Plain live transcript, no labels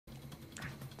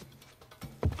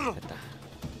됐다.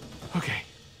 Okay,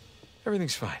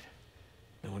 everything's fine.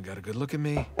 No one got a good look at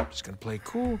me. Just gonna play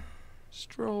cool,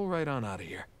 stroll right on out of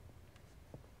here.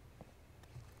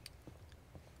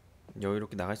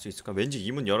 여유롭게 나갈 수 있을까? 왠지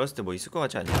이 문 열었을 때 뭐 있을 것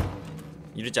같지 않냐?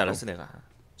 이럴 줄 알았어 내가.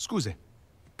 Scusi.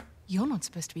 You're not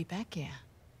supposed to be back here.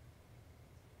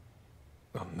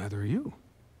 Well, neither are you.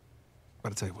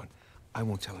 But I'll tell you what, I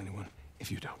won't tell anyone if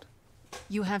you don't.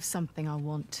 You have something I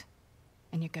want,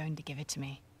 and you're going to give it to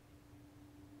me.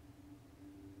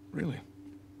 Really?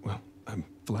 Well, I'm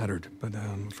flattered, but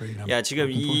I'm afraid I'm. 야 지금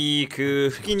이 그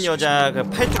흑인 여자 그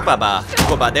팔뚝 봐봐.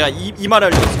 이거 봐, 내가 이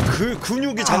말하려고 했어. 그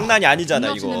근육이 장난이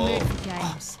아니잖아 이거.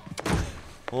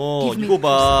 이거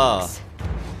봐.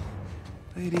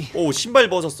 오 신발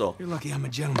벗었어. You're lucky I'm a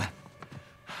gentleman.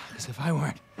 Because if I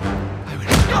weren't, I would.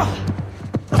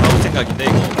 좋은 생각인데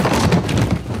이거.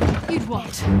 You'd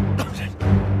what?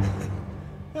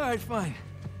 All right, fine.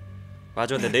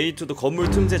 맞아, 근데 네이트도 건물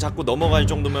틈새 자꾸 넘어갈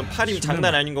정도면 팔이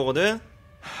장난 아닌 거거든.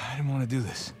 I didn't want to do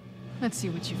this. Let's see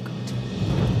what you've got.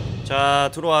 자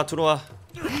들어와 들어와.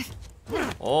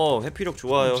 회피력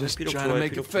좋아요. 회피력 좋아.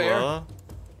 회피력 좋아.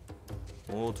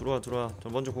 오 들어와 들어와. 저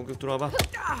먼저 공격 들어와봐.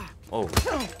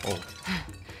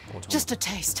 Just a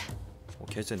taste.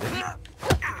 개센데. 야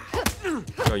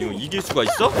이거 이길 수가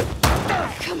있어?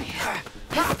 Come here.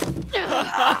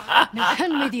 Now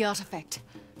hand me the artifact.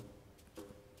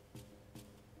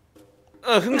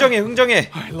 흥정해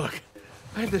흥정해. All right, look.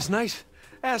 I have this nice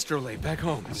astrolabe back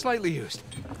home, slightly used.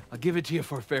 I'll give it to you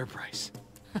for a fair price.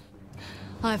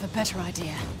 I have a better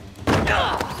idea.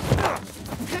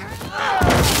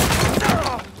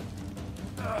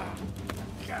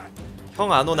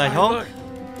 형 안 오나 형? Look,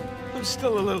 I'm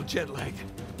still a little jet lagged.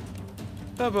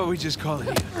 How about we just call it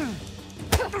even?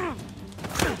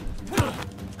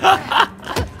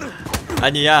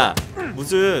 아니야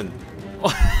무슨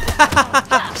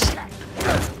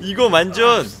이거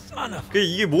완전 그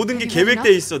이게 모든 게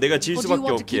계획돼 있어. 내가 질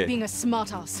수밖에 없게.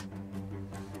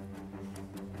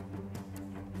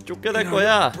 쫓겨날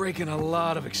거야. Breaking a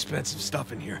lot of expensive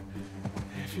stuff in here.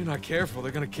 If you're not careful,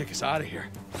 they're gonna kick us out of here.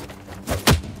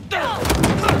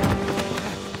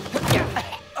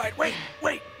 All right, wait.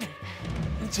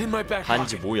 It's in my back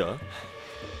반지 pocket. 뭐야?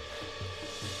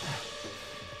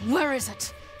 Where is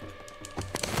it?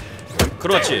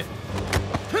 그렇지.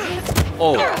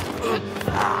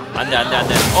 안돼.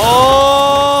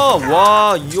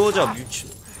 와 이 여자 미친.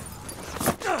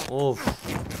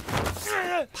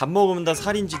 밥 먹으면 다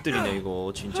살인짓들이네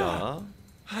이거 진짜.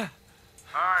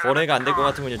 거래가 안 될 것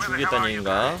같으면 그냥 죽이겠다는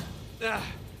얘긴가?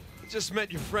 Just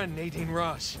met your friend Nadine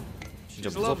Ross. 진짜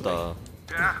무섭다.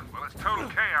 Yeah, well, it's total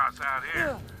chaos out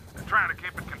here. They're trying to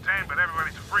keep it contained, but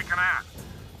everybody's freaking out.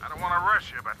 I don't want to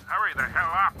rush you, but hurry the hell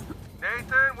up.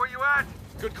 Nathan, where you at?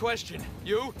 Good question.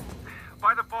 You?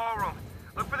 By the ballroom.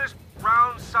 Look for this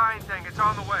round sign thing. It's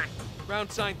on the way. Round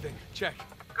sign thing. Check.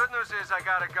 Good news is I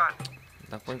got a gun.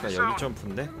 딱 보니까 여기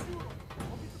점프인데?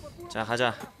 자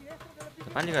가자.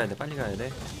 빨리 가야 돼.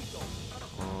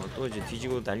 또 이제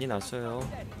뒤지고 난리 났어요.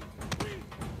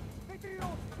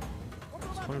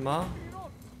 설마?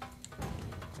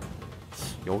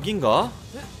 여긴가?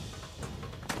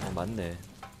 맞네.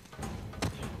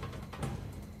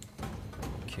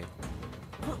 오케이.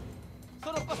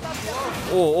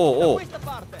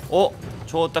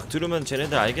 저 딱 들으면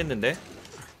쟤네들 알겠는데?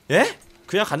 예?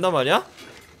 그냥 간단 말이야?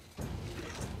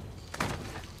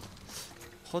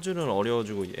 퍼즐은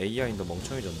어려워지고 AI도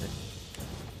멍청해졌네.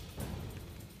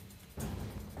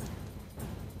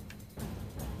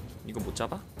 이거 못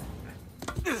잡아?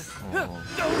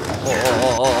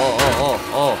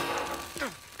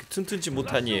 튼튼치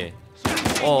못하니.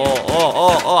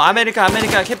 아메리카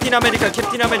캡틴 아메리카.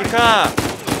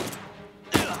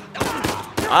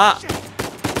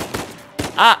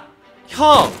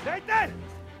 형!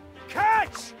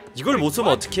 이걸 못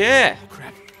쓰면 어떡해?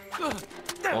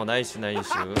 나이스.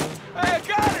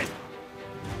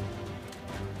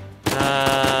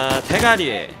 자,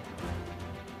 대가리.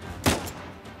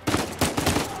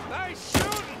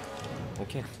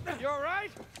 오케이.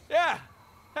 Yeah,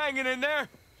 hanging in there.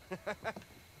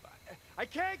 I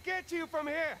can't get to you from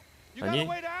here. You got a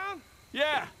way down?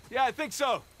 Yeah, I think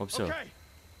so. 없어. Okay.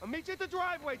 I'll meet you at the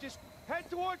driveway. Just head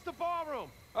towards the ballroom.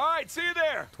 All right, see you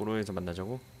there. 도로에서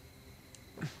만나자고?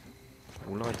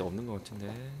 올라갈 데 없는 것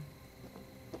같은데.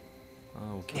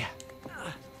 오케이.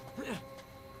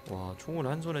 와, 총을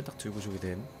한 손에 딱 들고 저기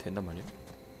된단 말이야?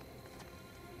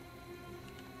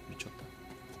 미쳤다.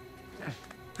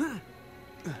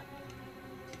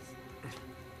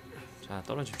 자,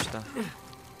 떨어집시다.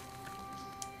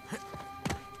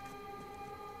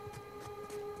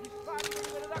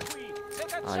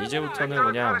 이제부터는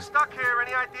그냥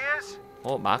any ideas?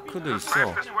 마크도 있어.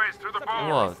 Fastest ways through the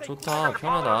ballroom. 우와, 좋다.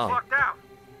 편하다. Locked out.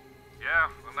 Yeah,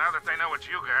 well now that they know it's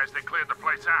you guys, they cleared the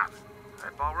place out.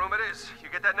 That ballroom it is. You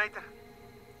get that, Nathan?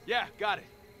 Yeah, got it.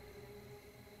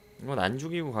 이건 안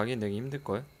죽이고 가긴 되게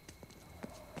힘들걸.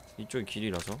 이쪽이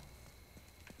길이라서.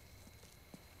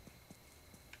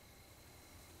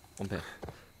 엄폐.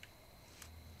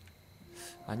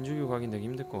 안 죽이고 가긴 되게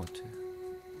힘들 것 같아.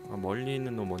 멀리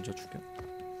있는 놈 먼저 죽여.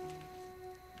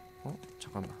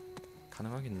 잠깐만.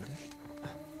 가능하겠는데?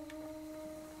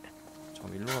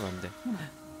 잠깐만, 일로 가면 안 돼.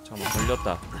 잠깐만,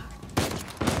 걸렸다.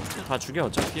 다 죽여.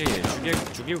 어차피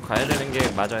죽이고 가야 되는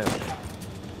게 맞아요.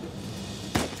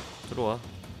 들어와.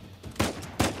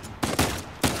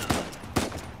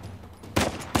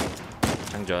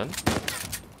 장전.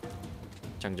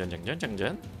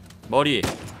 머리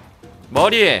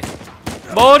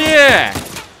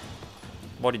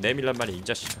내밀란 말이야 이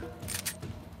자식아.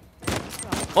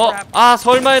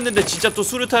 설마 했는데 진짜 또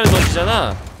수류탄을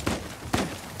던지잖아.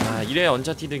 이래야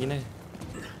언차티드긴 해.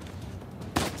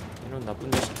 이런 나쁜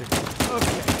자식들.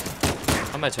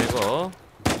 한 마리 제거.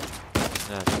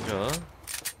 자, 장전.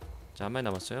 자, 한 마리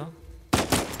남았어요.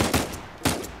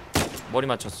 머리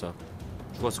맞췄어.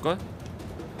 죽었을걸?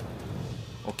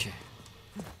 오케이.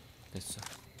 됐어.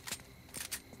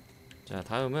 자,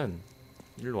 다음은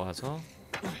일로 와서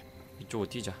이쪽으로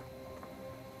뛰자.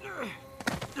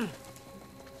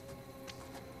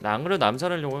 나 안 그래도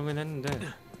암살하려고 하긴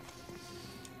했는데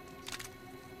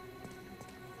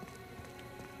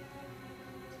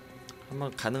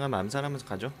한번 가능하면 암살하면서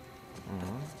가죠.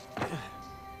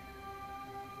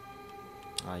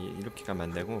 이렇게 가면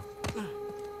안 되고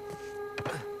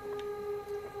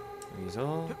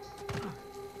여기서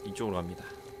이쪽으로 갑니다.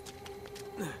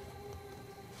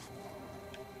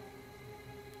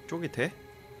 쪽이 돼?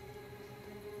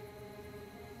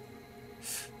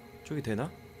 쪽이 되나?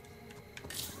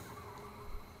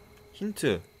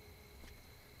 힌트.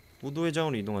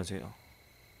 무도회장으로 이동하세요.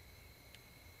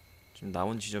 지금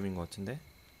나온 지점인 것 같은데?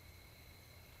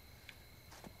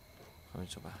 가만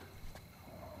있어봐.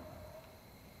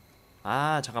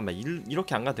 잠깐만.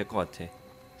 이렇게 안 가도 될 것 같아.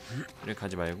 이렇게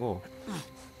가지 말고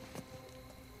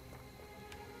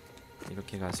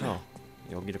이렇게 가서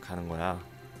여기를 가는 거야.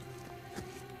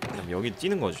 그다음 여기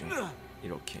뛰는 거지.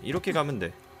 이렇게 가면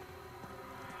돼.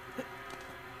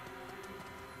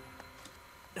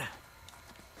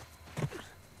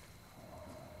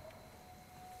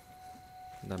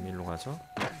 그다음 일로 가서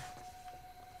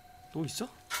또 있어?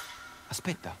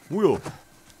 Aspetta. 뭐야?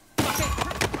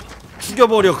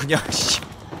 죽여버려 그냥.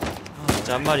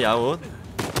 자, 한 마리 아웃.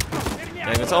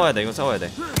 야, 이거 싸워야 돼.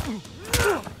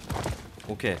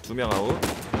 오케이, 2명 아웃.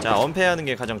 자, 언패하는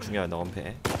게 가장 중요하다.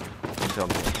 언패.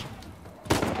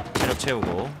 체력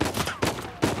채우고.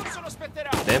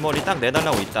 내 머리 딱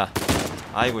내달라고 있다.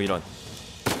 아이고 이런.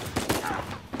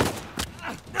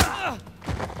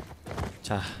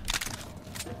 자,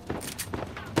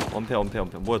 언패.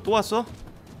 뭐야, 또 왔어?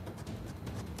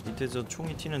 밑에서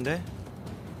총이 튀는데?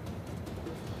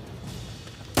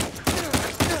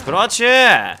 그렇지!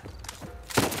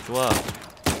 좋아.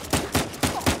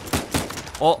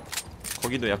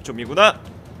 거기도 약점이구나.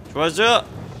 좋아져.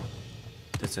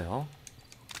 됐어요.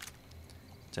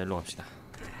 자, 일로 갑시다.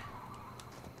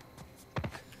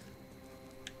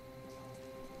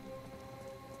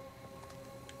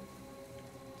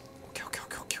 오케이.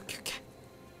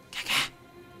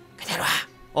 그대로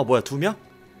와. 뭐야, 2명?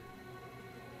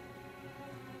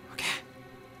 오케이.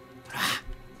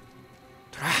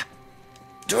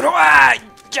 들어와! 이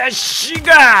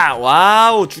자식아!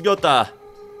 와우, 죽였다.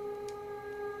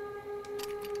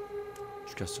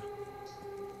 죽였어.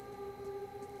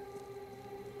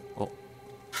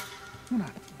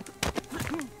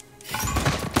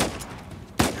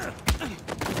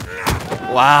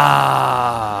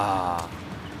 와,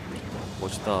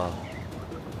 멋있다.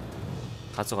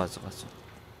 갔어.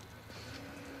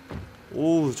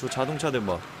 오, 저 자동차들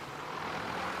봐.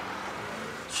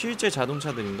 실제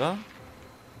자동차들인가?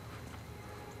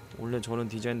 원래 저런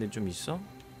디자인들 좀 있어?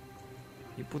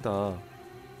 이쁘다.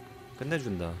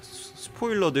 끝내준다.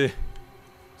 스포일러도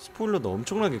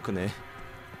엄청나게 크네.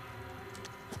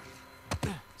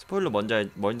 스포일러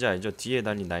뭔지 알죠? 뒤에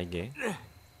달린 날개.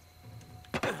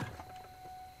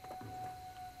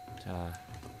 자,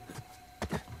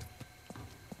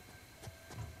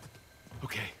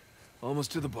 Okay,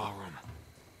 almost to the ballroom.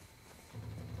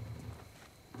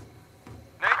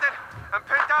 Nathan, I'm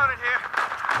pinned down in here.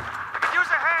 I could use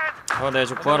a hand. 내가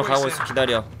지금 구하러 가고 있어.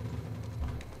 기다려.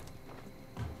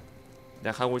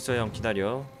 내가 가고 있어, 형.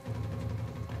 기다려.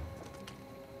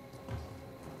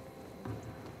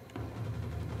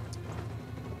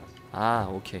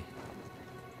 오케이.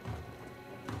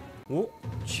 오?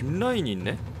 짚라인이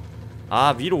있네?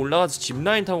 아 위로 올라가서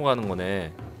짚라인 타고 가는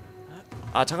거네.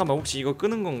 아 잠깐만 혹시 이거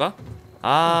끄는 건가?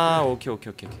 아 오케이.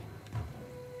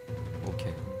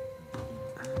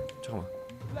 잠깐만.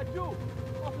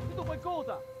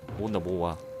 온다 뭐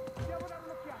와.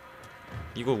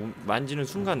 이거 만지는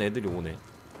순간 애들이 오네.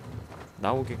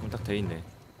 나오게끔 딱 돼있네.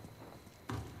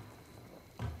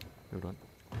 요런.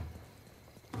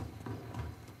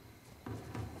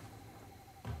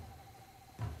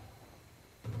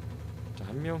 자,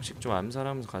 한 명씩 좀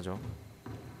암살하면서 가죠.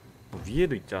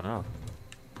 위에도 있잖아.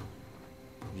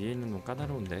 위에 있는 건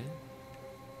까다로운데.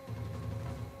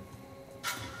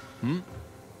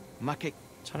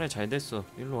 차라리 잘 됐어.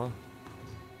 일로 와.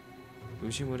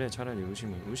 의심을 해. 차라리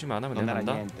의심 안 하면 내가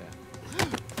간다. 오케이.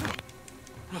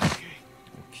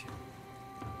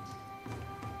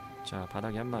 자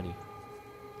바닥에 한 마리.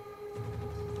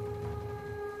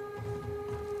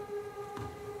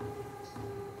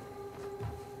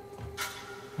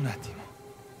 Un attimo.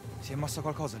 Si è mosso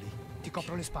qualcosa lì? Ti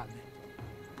copro le spalle.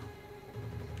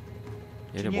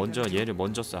 얘를 먼저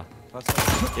쏴.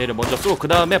 얘를 먼저 쏘. 그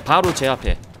다음에 바로 제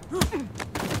앞에.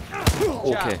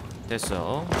 오케이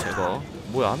됐어. 제거.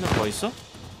 뭐야 한 명 더 있어?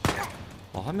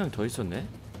 한 명 더 있었네.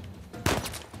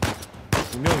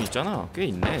 2명 있잖아. 꽤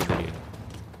있네 애들이.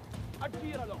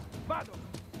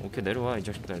 오케이 내려와 이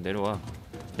자식들 내려와.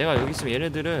 내가 여기 있으면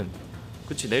얘네들은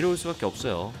그치 내려올 수밖에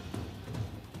없어요.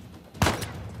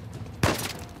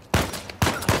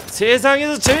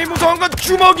 세상에서 제일 무서운 건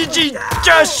주먹이지 이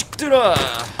자식들아.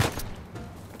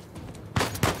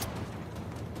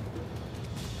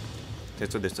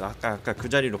 됐어. 아까 그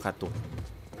자리로 가 또.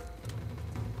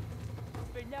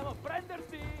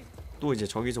 또 이제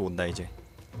저기서 온다 이제.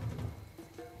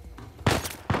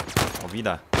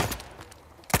 위다.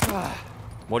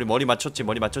 머리 맞췄지.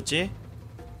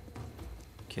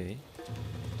 오케이.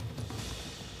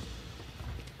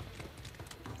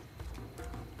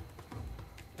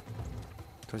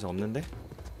 더 이상 없는데?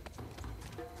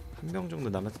 한 명 정도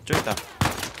남았어. 저기 있다.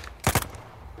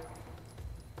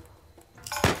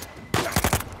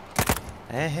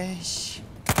 에헤이씨.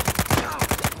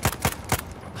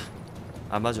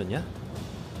 안 맞았냐?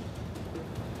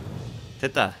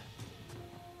 됐다.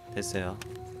 됐어요.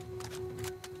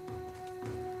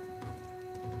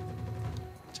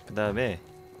 자, 그 다음에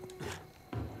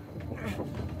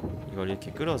이걸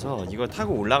이렇게 끌어서 이걸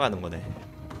타고 올라가는 거네.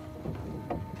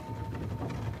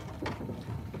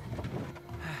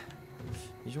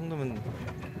 이 정도면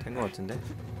된 거 같은데?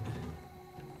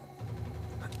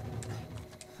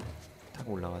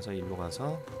 타고 올라가서 일로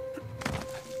가서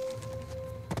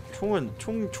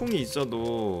총이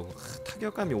있어도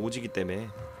타격감이 오지기 때문에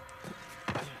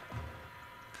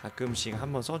가끔씩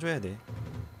한번 써줘야 돼.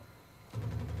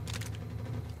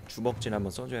 주먹질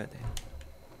한번 써줘야 돼.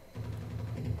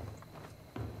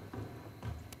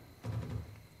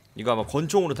 이거 아마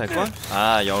권총으로 탈걸?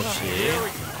 아 역시.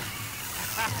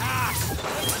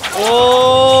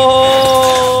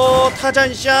 오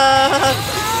타잔샷.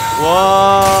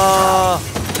 와.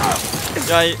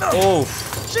 야 이 오.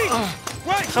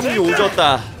 탐이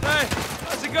오졌다.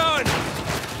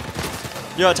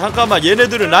 야 잠깐만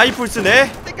얘네들은 라이플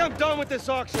쓰네?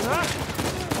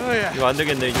 이거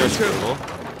안되겠네 이 자식들로.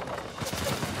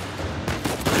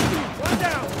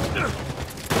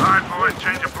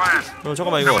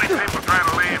 잠깐만 이거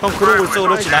형 그러고 있어.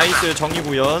 그렇지 나이스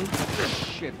정의구현.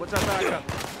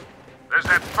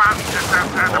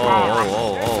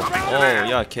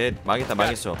 야 걔 망했다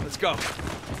망했어.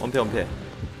 엄폐 오케이.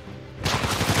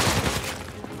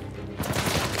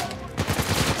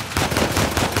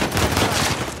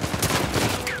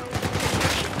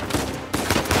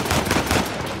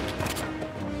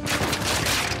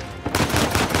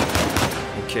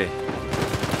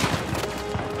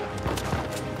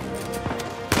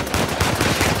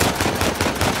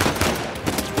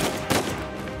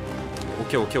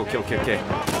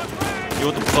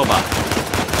 이것도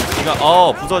부숴봐.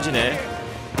 이거 부서지네.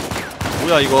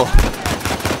 뭐야 이거.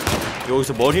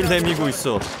 여기서 머리를 내밀고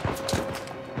있어.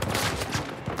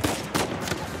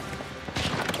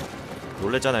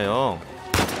 놀랬잖아요.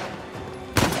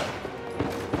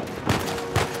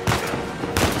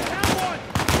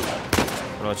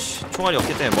 그렇지. 총알이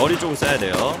없기 때문에 머리 쪽을 쏴야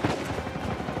돼요.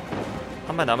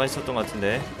 한 발 남아있었던 것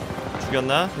같은데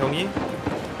죽였나 형이?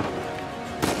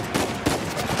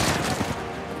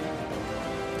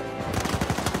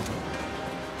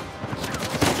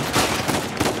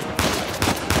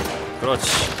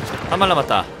 그렇지. 한 발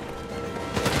남았다.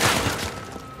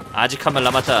 아직 한 발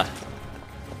남았다.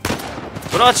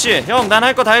 그렇지. 형 난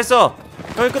할 거 다 했어.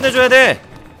 형이 끝내줘야 돼.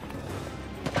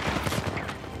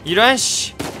 이런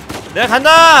씨. 내가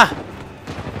간다.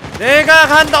 내가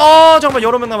간다. 잠깐만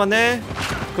여러 명 남았네.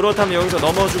 그렇다면 여기서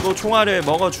넘어주고 총알을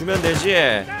먹어주면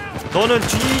되지. 너는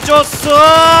뒤졌어.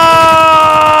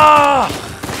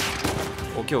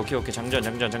 오케이 장전.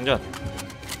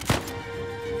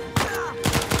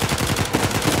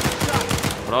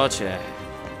 그렇지.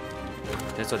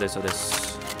 됐어.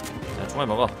 자, 총알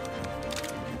먹어.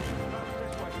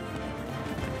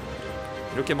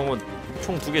 이렇게 먹으면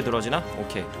총 2개 들어지나?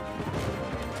 오케이.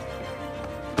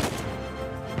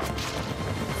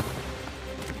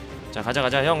 자,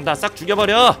 가자. 형, 다 싹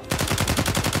죽여버려.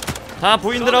 다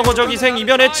부인들하고 저기 생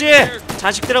이별했지?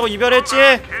 자식들하고 이별했지?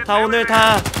 다 오늘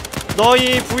다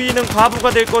너희 부인은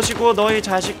과부가 될 것이고 너희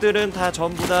자식들은 다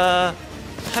전부 다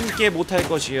함께 못할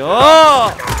것이요.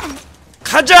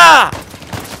 가자!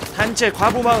 단체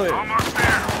과부마을.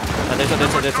 자,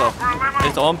 됐어.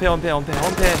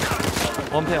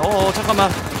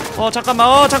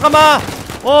 잠깐만.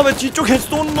 왜 뒤쪽에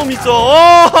쏘는 놈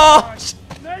있어?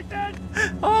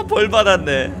 벌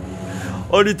받았네.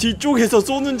 아니, 뒤쪽에서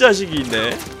쏘는 자식이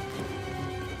있네.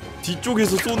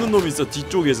 뒤쪽에서 쏘는 놈 있어.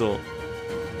 뒤쪽에서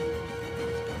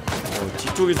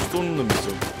쏘는 놈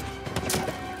있어.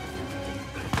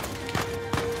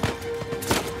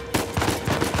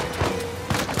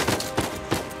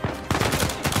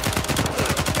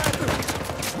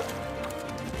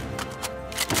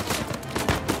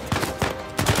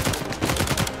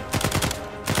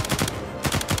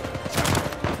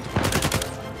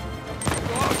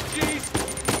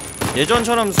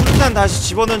 예전처럼 수류탄 다시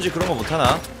집어넣는지 그런 거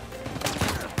못하나?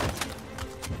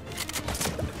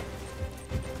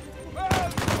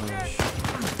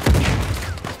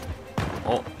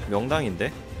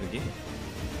 명당인데? 여기?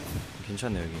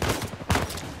 괜찮네 여기.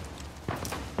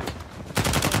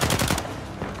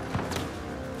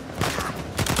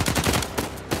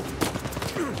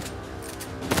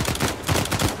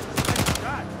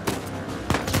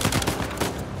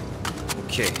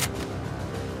 오케이.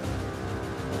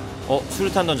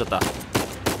 수류탄 던졌다.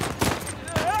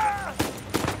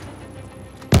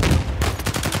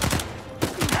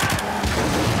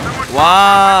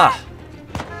 와.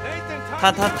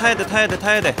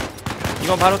 타야 돼.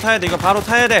 이건 바로 타야 돼.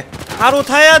 바로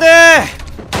타야 돼.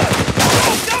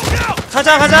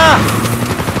 가자.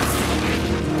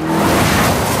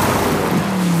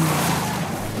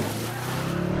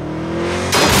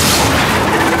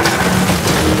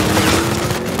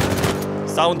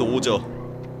 사운드 오죠.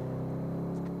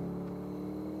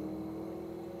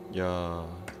 야.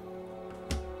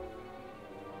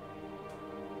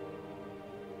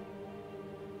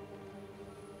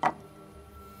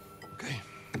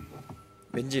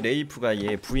 왠지 레이프가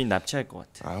얘 부인 납치할 것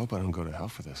같아. I hope I don't go to hell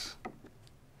for this.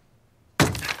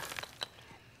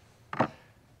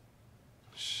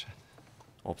 Shit.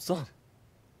 없어?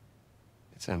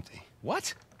 It's empty.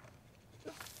 What?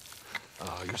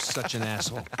 Oh, you're such an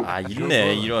asshole. 아,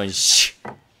 있네 이런 씨.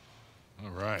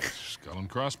 All right, skull and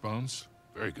crossbones.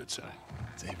 Very good sign.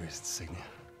 It's Avery's insignia.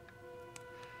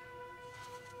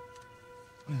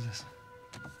 What is this?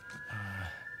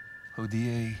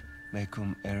 Hodie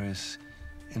mecum eris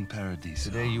in paradise.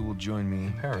 Today you will join me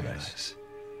in paradise.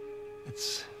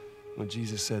 It's what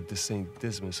Jesus said to Saint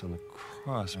Dismas on the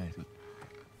cross. Right.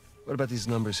 What about these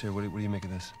numbers here? What do you make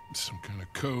of this? Some kind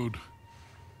of code.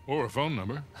 Or a phone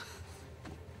number.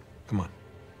 Come on.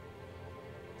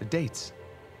 The dates.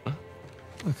 Huh?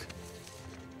 Look.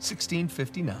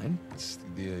 1659. It's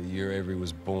the year Avery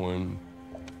was born.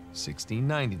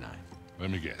 1699. Let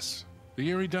me guess. The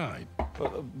year he died.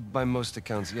 Well, by most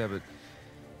accounts, yeah, but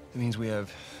it means we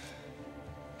have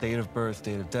date of birth,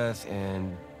 date of death,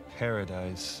 and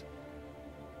paradise.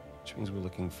 Which means we're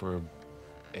looking for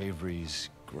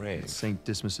Avery's grave. St.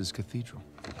 Dismas's cathedral.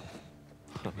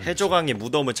 해적왕의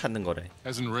무덤을 찾는 거래.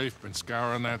 Hasn't Rafe been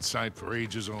scouring that site for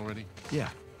ages already? Yeah,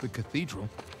 the cathedral.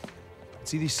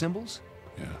 See these symbols?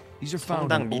 Yeah. These are found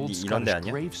성당 on old 미리 이런 데 Scottish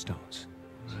아니야? gravestones.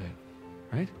 Right.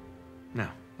 Right?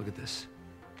 Now, look at this.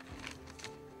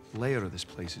 The layout of this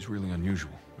place is really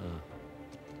unusual.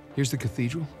 Here's the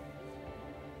cathedral,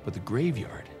 but the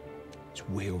graveyard is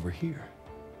way over here.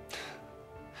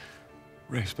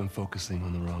 Rafe's been focusing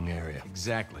on the wrong area.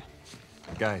 Exactly.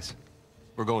 Guys,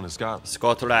 we're going to Scotland.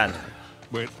 스코틀랜드.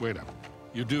 Wait up.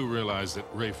 You do realize that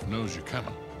Rafe knows you're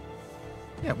coming.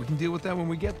 Yeah, we can deal with that when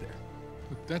we get there.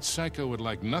 Look, that psycho would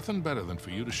like nothing better than for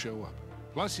you to show up.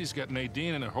 Plus, he's got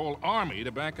Nadine and a whole army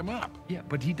to back him up. Yeah,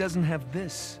 but he doesn't have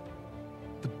this.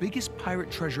 The biggest pirate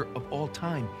treasure of all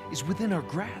time is within our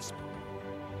grasp.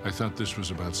 I thought this was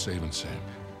about saving Sam.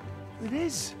 It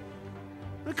is.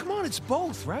 I mean, come on, it's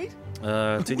both, right?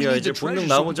 드디어 이제 본능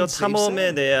나오죠.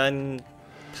 탐험에 대한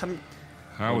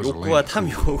I was 욕구와 late.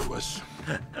 탐욕.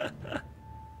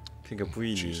 그러니까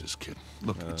부인이. Jesus, kid.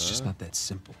 Look, it's just not that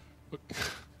simple.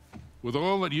 With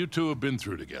all that you two have been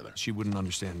through together, She wouldn't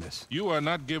understand this. you are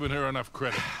not giving her enough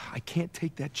credit. I can't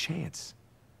take that chance.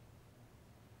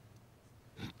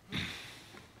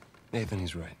 Nathan,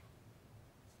 he's right.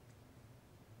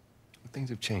 Things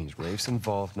have changed. Rafe's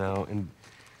involved now, and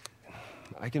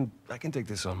I can take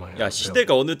this on my own. 야,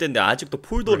 시대가 어느 때인데 아직도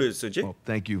폴더를 쓰지? Well,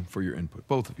 thank you for your input,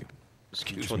 both of you.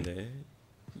 Excuse me. 미쳤네.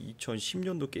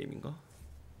 2010년도 게임인가?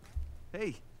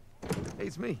 Hey,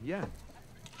 it's me. Yeah.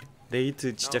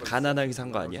 네이트 진짜 가난하게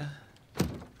산 거 아니야?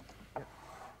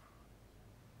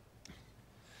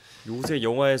 요새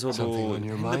영화에서도 Something on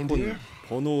your mind 핸드폰 here?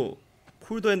 번호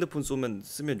폴더 핸드폰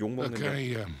쓰면 욕 먹는 Look,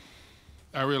 거.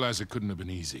 I realize it couldn't have been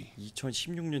easy,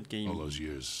 2016년 게임. all those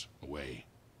years away.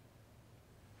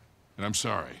 And I'm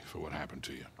sorry for what happened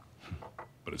to you.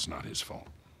 But it's not his fault.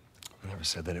 I never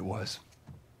said that it was.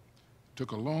 It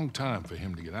took a long time for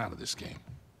him to get out of this game.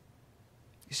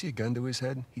 You see a gun to his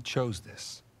head? He chose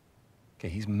this. Okay,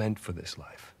 he's meant for this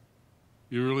life.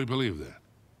 You really believe that?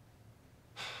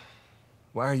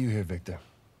 Why are you here, Victor?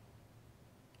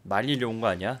 말리려 온 거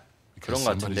아니야? 그런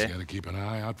거 Somebody's 같은데. got to keep an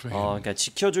eye out for him. 그러니까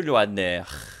지켜주려 왔네. 하,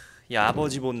 이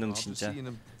아버지 본능 I'll just 진짜. see you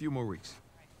in a few more weeks.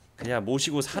 그냥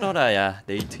모시고 살아라 야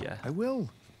네이트야. I will.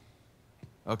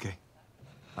 Okay.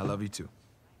 I love you too.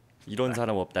 이런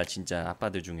사람 없다 진짜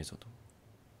아빠들 중에서도.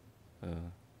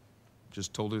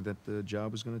 Just told her that the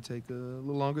job was going to take a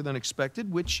little longer than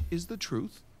expected, which is the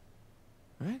truth.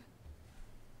 Right?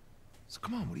 So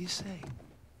come on, what do you say?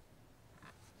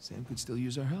 Sam could still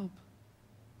use our help.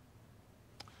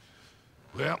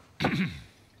 Well,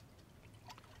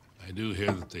 I do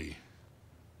hear that the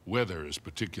weather is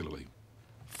particularly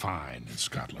fine in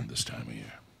Scotland this time of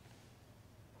year.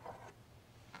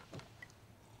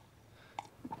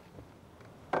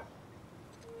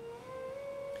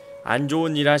 안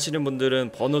좋은 일 하시는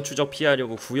분들은 번호 추적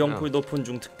피하려고 구형 폴더폰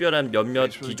중 특별한 몇몇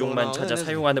기종만 찾아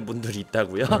사용하는 분들이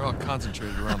있다고요? They're all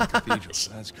concentrated around the cathedral.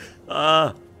 That's good.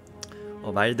 아,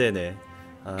 말되네.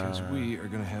 Because we are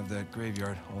going to have that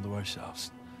graveyard all to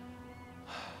ourselves.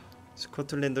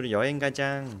 스코틀랜드로 여행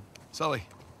가장. Sully.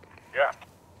 Yeah.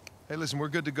 Hey, listen, we're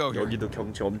good to go here. 여기도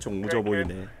경치 엄청 우져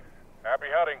보이네. Happy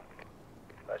hunting.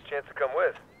 Nice chance to come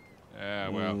with. Yeah,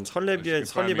 well.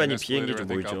 설레반이 비행기 좀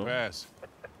보이죠.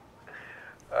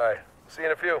 All right. See you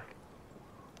in a few.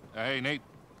 Hey, Nate.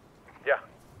 Yeah.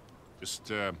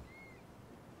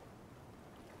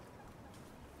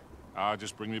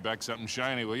 Just bring me back something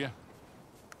shiny, will you?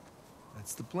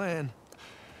 That's the plan.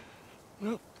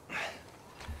 Well,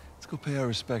 let's go pay our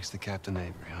respects to Captain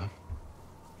Avery, huh?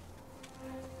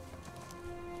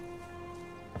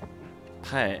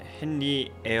 8.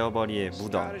 헨리 에어버리의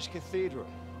무덤. Scottish Cathedral.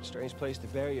 Strange place to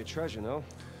bury your treasure, no?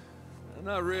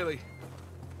 Not really.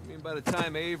 I mean, by the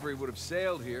time Avery would have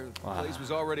sailed here, the place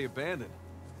was already abandoned.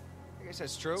 I guess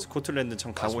that's true. 스코틀랜드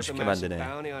참 Plus, 가고 with the 싶게 massive 만드네.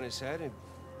 bounty on his head, it'd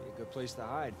be a good place to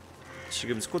hide.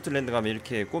 지금 스코틀랜드 가면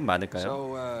이렇게 꽃 많을까요?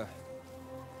 So,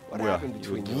 what 뭐야? happened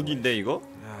이거 between you? 눈인데 이거?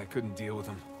 I couldn't deal with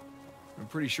him. I'm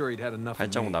pretty sure he'd had enough of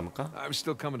발자국 me. 남을까? I was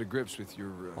still coming to grips with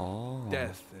your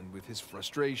death and with his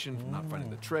frustration from not finding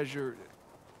the treasure.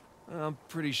 I'm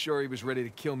pretty sure he was ready to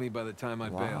kill me by the time I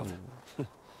와우. bailed.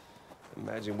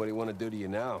 Imagine what he want to do to you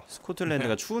now.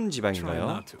 스코틀랜드가 추운 Trying 지방인가요?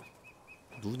 not to.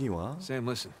 눈이 와? Sam,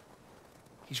 listen.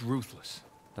 He's ruthless.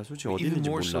 나 솔직히 어디 Even 있는지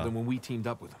more so 몰라. than when we teamed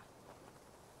up with him.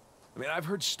 I mean, I've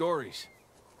heard stories.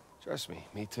 Trust me,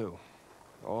 me too.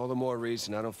 All the more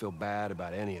reason I don't feel bad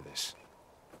about any of this.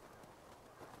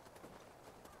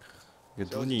 그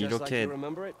So is 눈이 it just like you 이렇게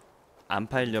remember it? 안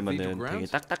파이려면은 Cathedral 되게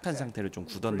grounds? 딱딱한 상태로 좀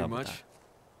굳었나 Pretty 보다. much.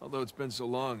 Although it's been so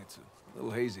long, it's a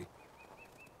little hazy.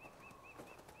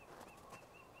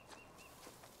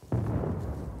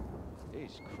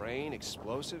 Jeez, crane,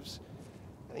 explosives.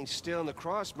 I think stealing the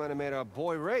cross might have made our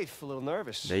boy Rafe a little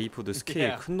nervous. 레이포드 스케일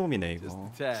Yeah. 큰 놈이네 이거. Just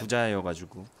a tad.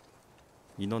 부자여가지고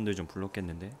인원들 좀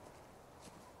불렀겠는데.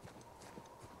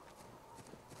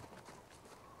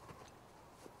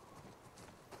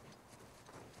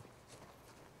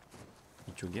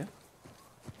 이쪽이야?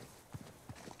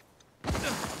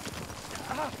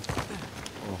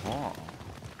 어허.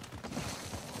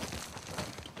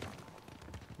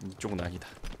 이쪽은 아니다.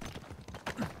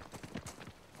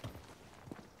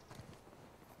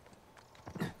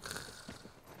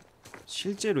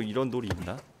 실제로 이런 돌이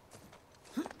있나?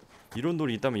 이런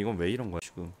돌이 있다면 이건 왜 이런 거야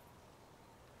지금?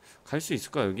 갈 수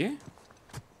있을까 여기?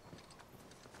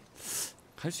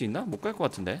 갈 수 있나? 못 갈 것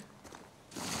같은데.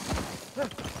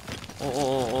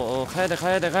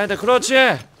 가야 돼. 그렇지.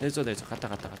 됐어. 갔다.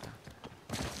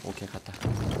 오케이 갔다.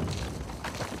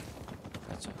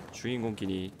 가자.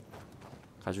 주인공끼리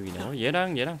가족이네요.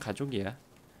 얘랑 가족이야.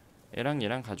 애랑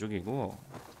얘랑 가족이고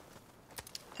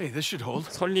Hey, this should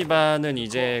hold. 설리반은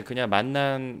이제 그냥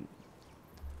만난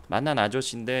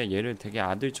아저씨인데 얘를 되게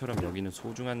아들처럼 여기는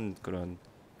소중한 그런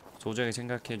소중하게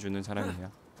생각해주는 사람이야.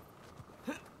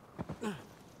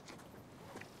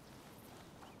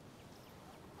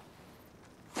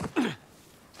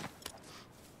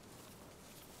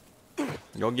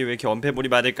 여기 왜 이렇게 엄폐물이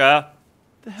많을까?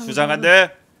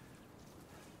 수상한데?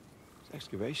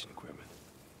 Excavation equipment.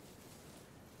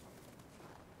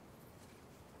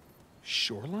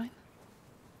 Shoreline?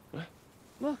 What?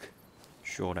 Look.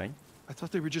 쇼라인? I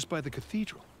thought they were just by the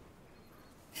cathedral.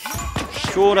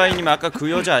 쇼라인이면 아까 그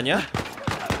여자 아니야?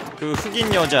 그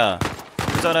흑인 여자.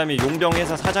 그 사람이 용병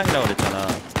회사 사장이라고 그랬잖아.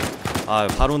 아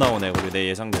바로 나오네. 우리 내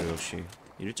예상대로 역시.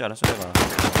 이럴 줄 알았어 내가.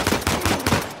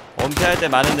 엄폐할 때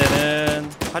많은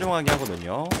데는 활용하게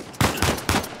하거든요.